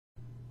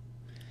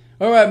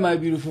All right, my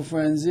beautiful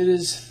friends, it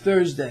is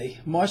Thursday,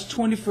 March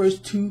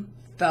 21st,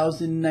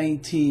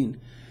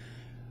 2019.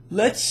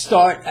 Let's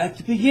start at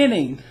the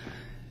beginning.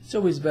 It's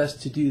always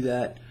best to do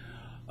that.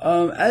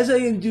 As I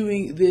am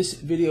doing this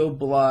video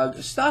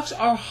blog, stocks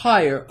are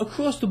higher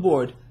across the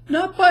board.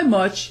 Not by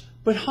much,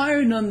 but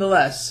higher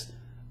nonetheless.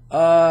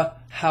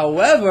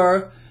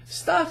 However,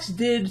 stocks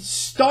did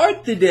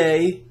start the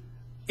day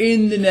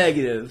in the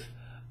negative.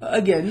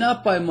 Again,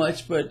 not by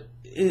much, but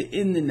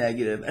in the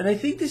negative. And I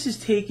think this is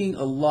taking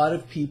a lot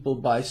of people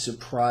by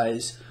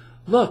surprise.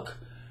 Look,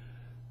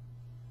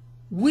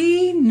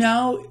 we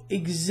now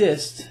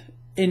exist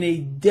in a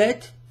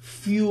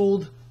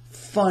debt-fueled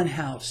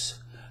funhouse.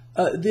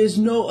 There's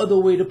no other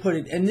way to put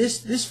it. And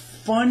this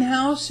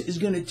funhouse is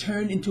going to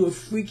turn into a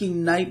freaking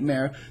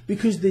nightmare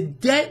because the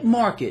debt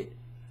market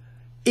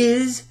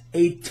is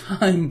a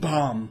time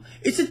bomb.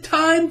 It's a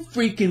time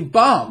freaking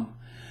bomb.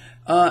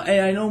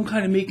 And I know I'm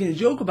kind of making a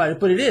joke about it,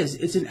 but it is.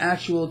 It's an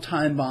actual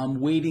time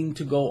bomb waiting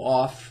to go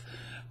off.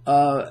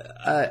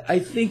 I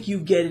think you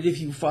get it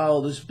if you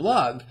follow this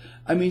blog.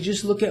 I mean,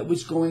 just look at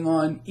what's going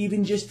on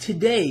even just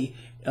today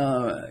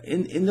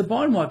in the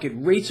bond market.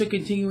 Rates are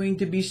continuing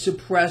to be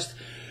suppressed.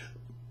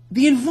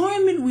 The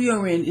environment we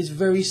are in is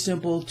very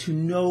simple to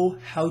know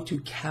how to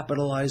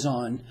capitalize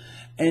on.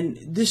 And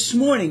this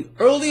morning,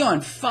 early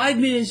on, 5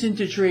 minutes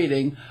into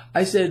trading,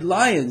 I said,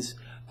 Lions,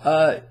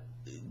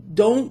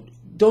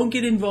 don't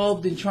get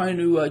involved in trying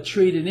to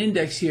trade an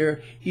index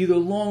here, either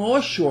long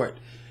or short.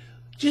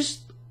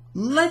 Just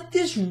let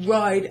this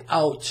ride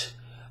out.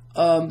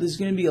 There's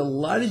going to be a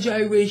lot of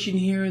gyration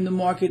here in the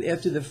market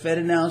after the Fed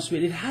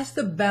announcement. It has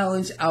to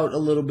balance out a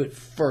little bit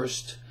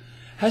first.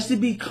 Has to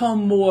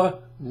become more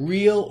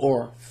real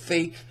or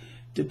fake,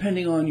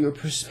 depending on your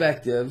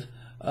perspective,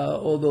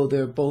 although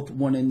they're both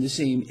one and the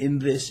same in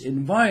this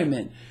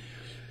environment.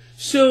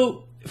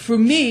 So for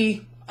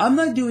me, I'm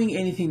not doing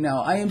anything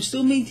now. I am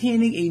still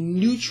maintaining a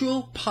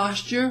neutral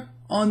posture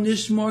on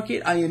this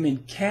market. I am in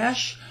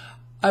cash.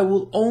 I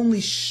will only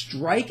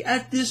strike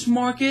at this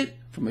market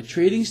from a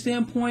trading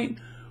standpoint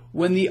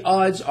when the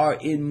odds are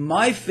in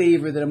my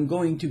favor that I'm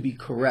going to be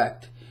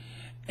correct.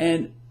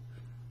 And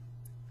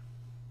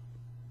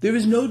there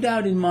is no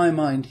doubt in my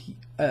mind,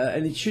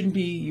 and it shouldn't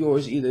be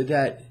yours either,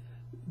 that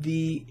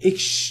the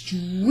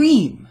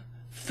extreme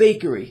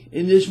fakery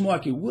in this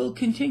market will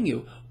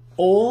continue.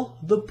 All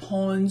the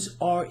pawns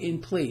are in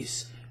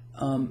place.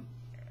 And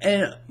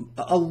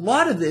a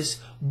lot of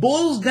this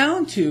boils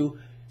down to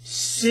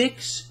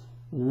 6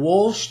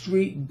 Wall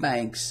Street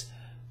banks,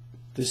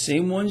 the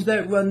same ones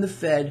that run the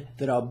Fed,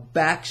 that are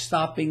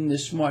backstopping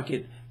this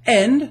market.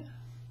 And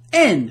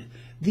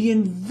the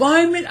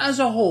environment as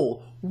a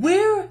whole.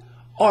 Where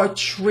are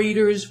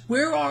traders,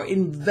 where are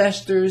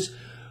investors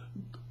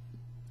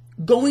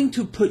going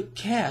to put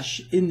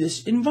cash in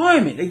this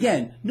environment?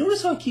 Again,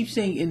 notice how I keep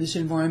saying in this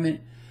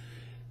environment.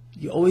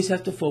 You always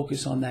have to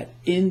focus on that.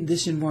 In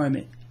this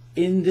environment,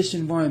 in this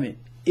environment,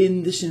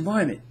 in this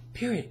environment,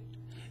 period.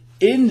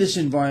 In this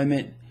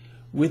environment,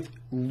 with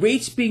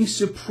rates being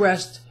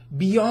suppressed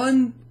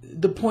beyond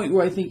the point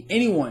where I think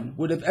anyone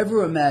would have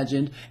ever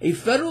imagined, a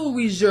Federal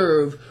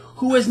Reserve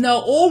who has now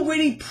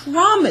already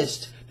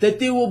promised that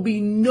there will be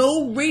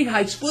no rate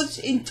hikes for this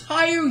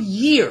entire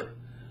year.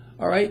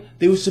 All right?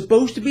 They were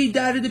supposed to be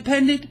data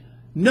dependent.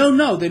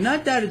 No, they're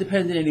not data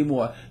dependent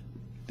anymore.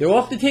 They're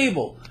off the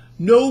table.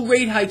 No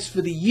rate hikes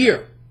for the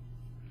year.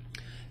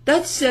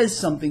 That says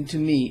something to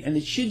me, and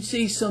it should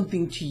say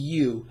something to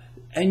you.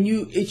 And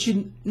it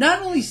should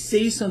not only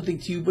say something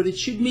to you, but it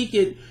should make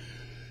it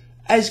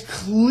as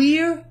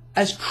clear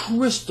as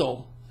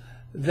crystal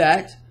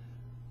that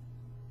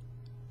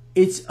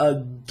it's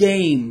a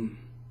game.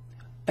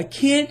 I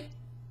can't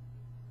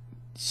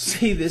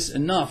say this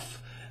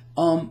enough.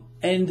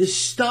 And the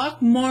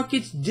stock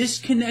market's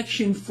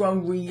disconnection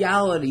from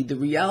reality, the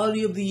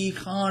reality of the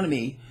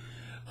economy,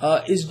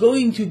 is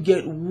going to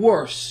get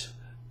worse,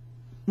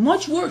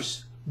 much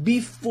worse,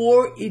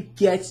 before it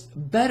gets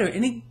better.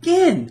 And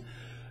again,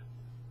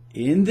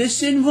 in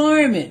this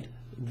environment,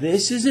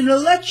 this is an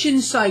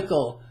election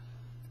cycle.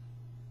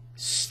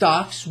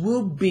 Stocks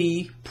will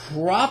be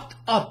propped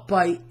up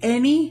by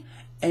any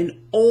and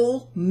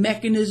all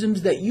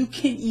mechanisms that you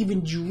can't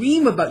even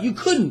dream about. You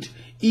couldn't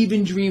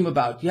even dream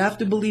about. You have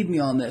to believe me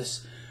on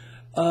this.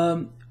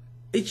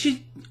 It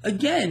should,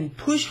 again,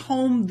 push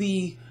home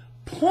the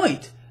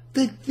point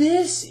that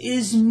this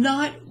is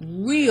not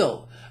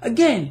real.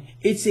 Again,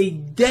 it's a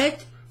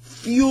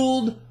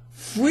debt-fueled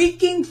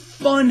freaking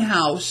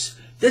funhouse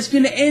that's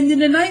going to end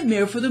in a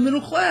nightmare for the middle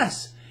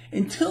class.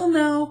 Until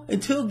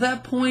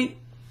that point,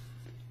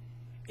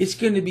 it's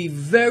going to be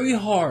very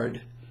hard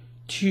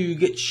to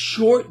get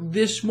short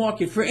this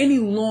market for any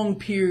long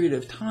period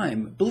of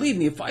time. Believe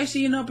me, if I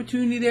see an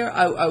opportunity there,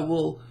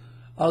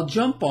 I'll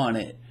jump on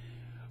it.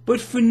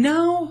 But for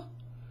now,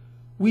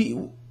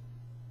 we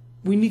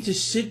need to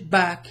sit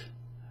back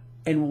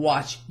and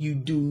watch. You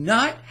do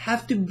not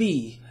have to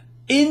be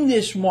in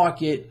this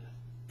market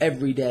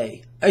every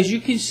day. As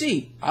you can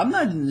see, I'm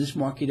not in this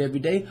market every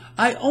day.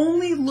 I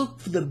only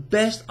look for the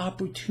best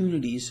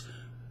opportunities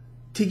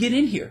to get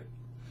in here.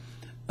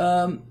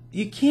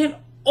 You can't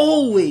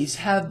always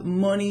have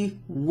money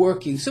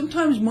working.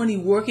 Sometimes money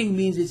working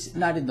means it's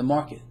not in the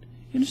market.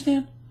 You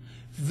understand?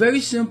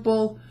 Very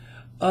simple.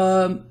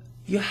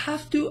 You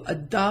have to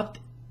adopt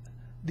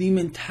the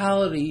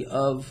mentality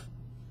of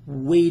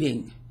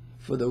waiting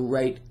for the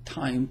right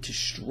time to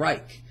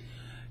strike.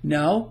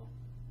 Now,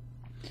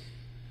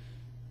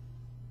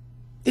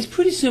 it's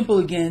pretty simple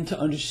again to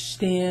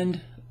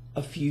understand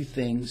a few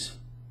things.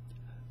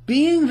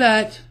 Being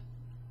that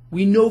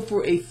we know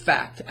for a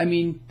fact, I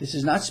mean, this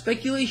is not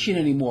speculation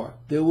anymore,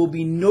 there will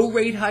be no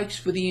rate hikes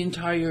for the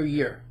entire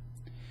year.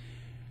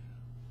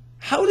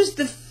 How does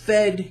the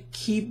Fed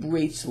keep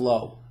rates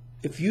low?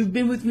 If you've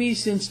been with me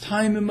since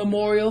time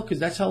immemorial, because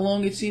that's how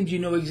long it seems, you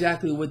know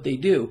exactly what they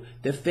do.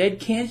 The Fed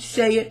can't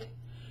say it.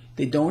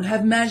 They don't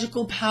have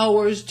magical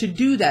powers to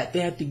do that.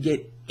 They have to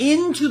get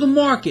into the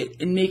market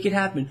and make it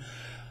happen.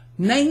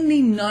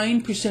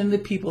 99% of the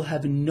people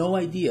have no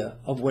idea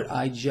of what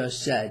I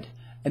just said.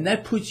 And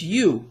that puts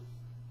you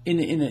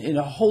in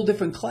a whole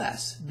different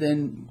class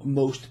than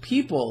most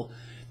people.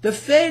 The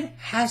Fed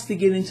has to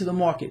get into the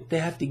market. They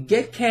have to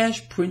get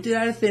cash printed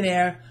out of thin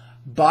air,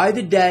 buy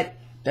the debt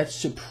that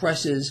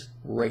suppresses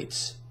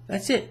rates.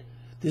 That's it.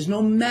 There's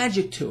no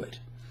magic to it.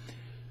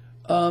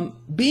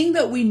 Being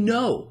that we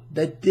know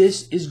that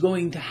this is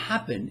going to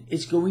happen,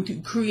 it's going to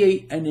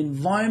create an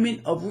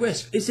environment of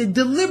risk. It's a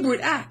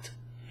deliberate act.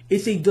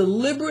 It's a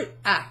deliberate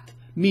act,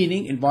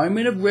 meaning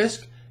environment of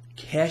risk,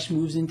 cash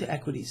moves into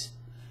equities.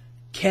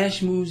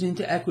 Cash moves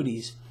into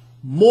equities.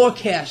 More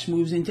cash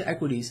moves into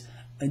equities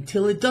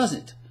until it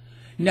doesn't.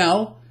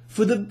 Now,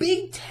 for the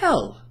big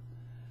tell,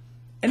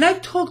 and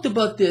I've talked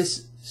about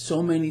this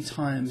so many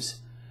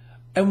times,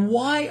 and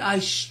why I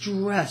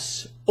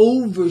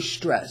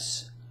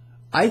overstress,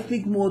 I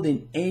think more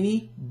than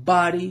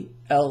anybody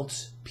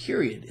else,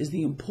 period, is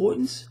the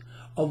importance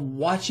of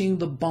watching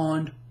the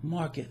bond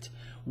market,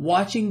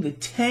 watching the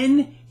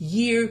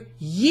 10-year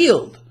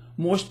yield,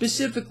 more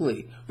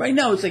specifically. Right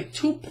now, it's like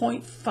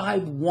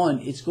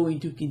 2.51. It's going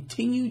to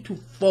continue to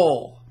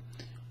fall.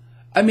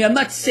 I mean, I'm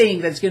not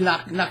saying that it's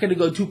not going to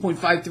go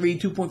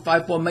 2.53,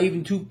 2.54, maybe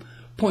even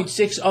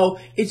 2.60.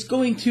 It's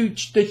going to,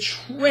 the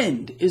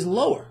trend is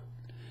lower.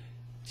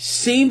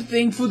 Same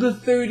thing for the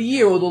 30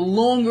 year or the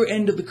longer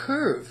end of the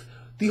curve.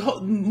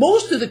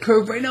 Most of the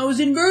curve right now is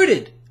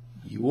inverted.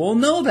 You all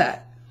know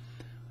that.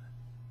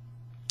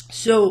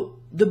 So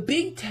the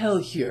big tell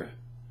here,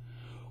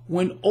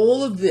 when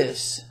all of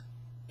this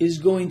is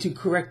going to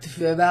correct to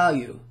fair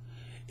value,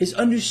 is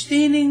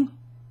understanding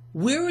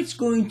where it's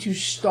going to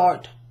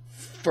start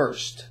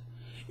first.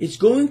 It's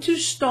going to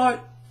start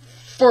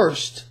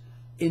first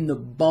in the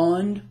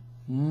bond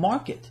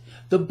market.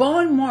 The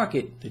bond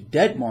market, the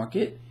debt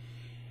market,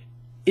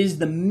 is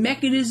the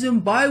mechanism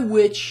by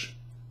which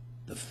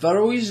the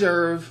Federal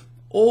Reserve,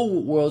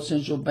 all world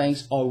central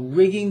banks are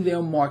rigging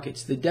their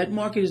markets. The debt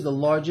market is the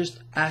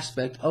largest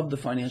aspect of the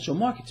financial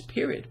markets,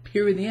 period,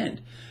 the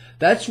end.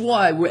 That's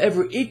why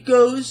wherever it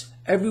goes,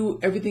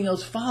 everything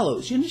else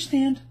follows. You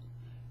understand?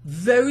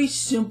 Very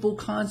simple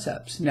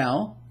concepts.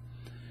 Now,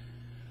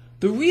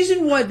 the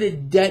reason why the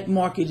debt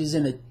market is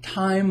in a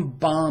time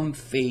bomb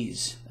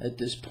phase at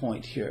this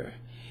point here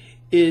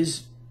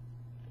is,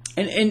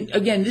 and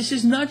again, this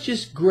is not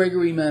just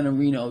Gregory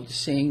Mannarino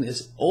saying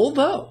this,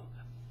 although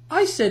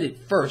I said it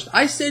first.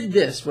 I said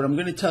this, what I'm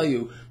going to tell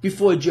you,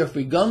 before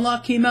Jeffrey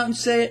Gundlach came out and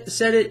said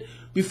it,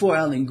 before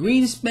Alan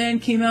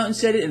Greenspan came out and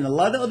said it, and a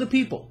lot of other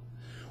people.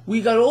 We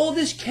got all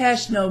this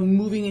cash now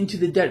moving into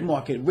the debt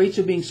market. Rates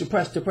are being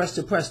suppressed.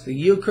 The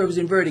yield curve is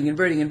inverting.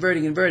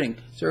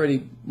 It's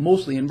already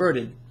mostly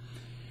inverted.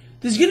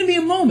 There's going to be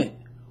a moment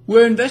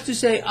where investors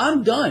say,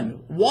 I'm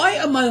done. Why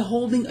am I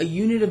holding a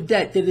unit of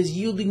debt that is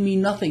yielding me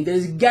nothing, that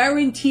is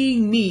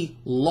guaranteeing me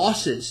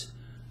losses?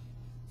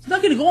 It's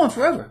not going to go on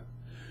forever.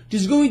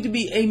 There's going to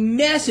be a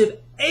massive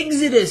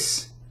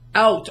exodus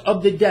out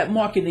of the debt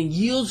market, and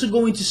yields are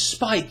going to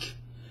spike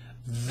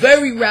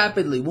very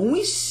rapidly. When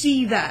we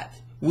see that,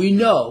 we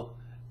know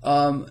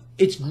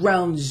it's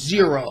ground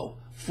zero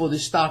for the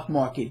stock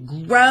market.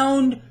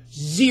 Ground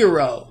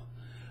zero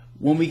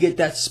when we get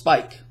that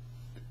spike.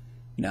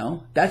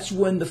 Now, that's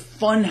when the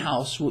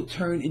FUNHOUSE will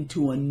turn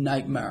into a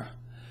nightmare.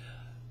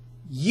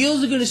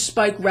 Yields are going to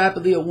spike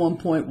rapidly at one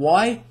point.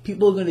 Why?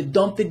 People are going to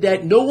dump the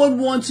debt. No one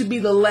wants to be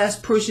the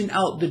last person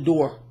out the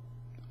door.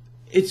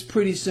 It's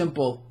pretty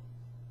simple.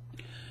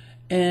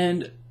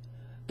 And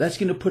that's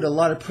going to put a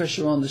lot of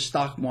pressure on the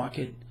stock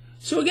market.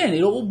 So again,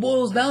 it all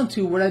boils down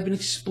to what I've been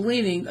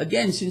explaining,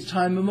 again, since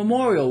time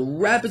immemorial.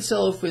 Rapid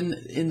sell-off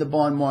in the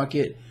bond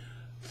market.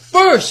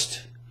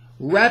 First,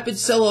 rapid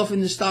sell-off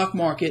in the stock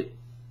market.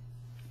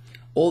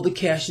 All the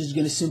cash is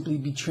going to simply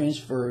be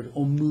transferred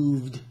or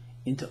moved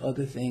into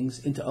other things,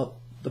 into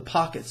the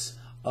pockets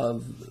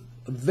of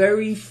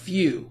very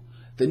few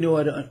that know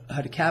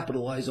how to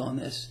capitalize on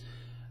this.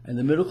 And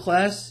the middle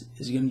class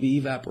is going to be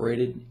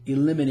evaporated,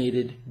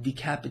 eliminated,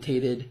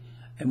 decapitated,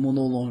 and will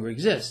no longer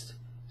exist.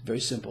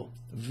 Very simple.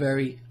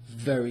 Very,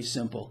 very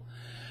simple.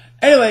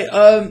 Anyway,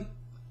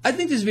 I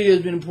think this video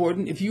has been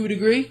important. If you would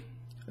agree,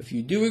 If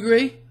you do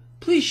agree,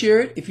 please share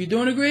it. If you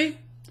don't agree,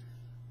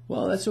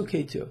 well, that's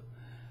okay too.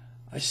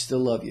 I still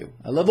love you.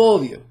 I love all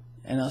of you.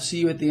 And I'll see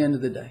you at the end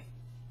of the day.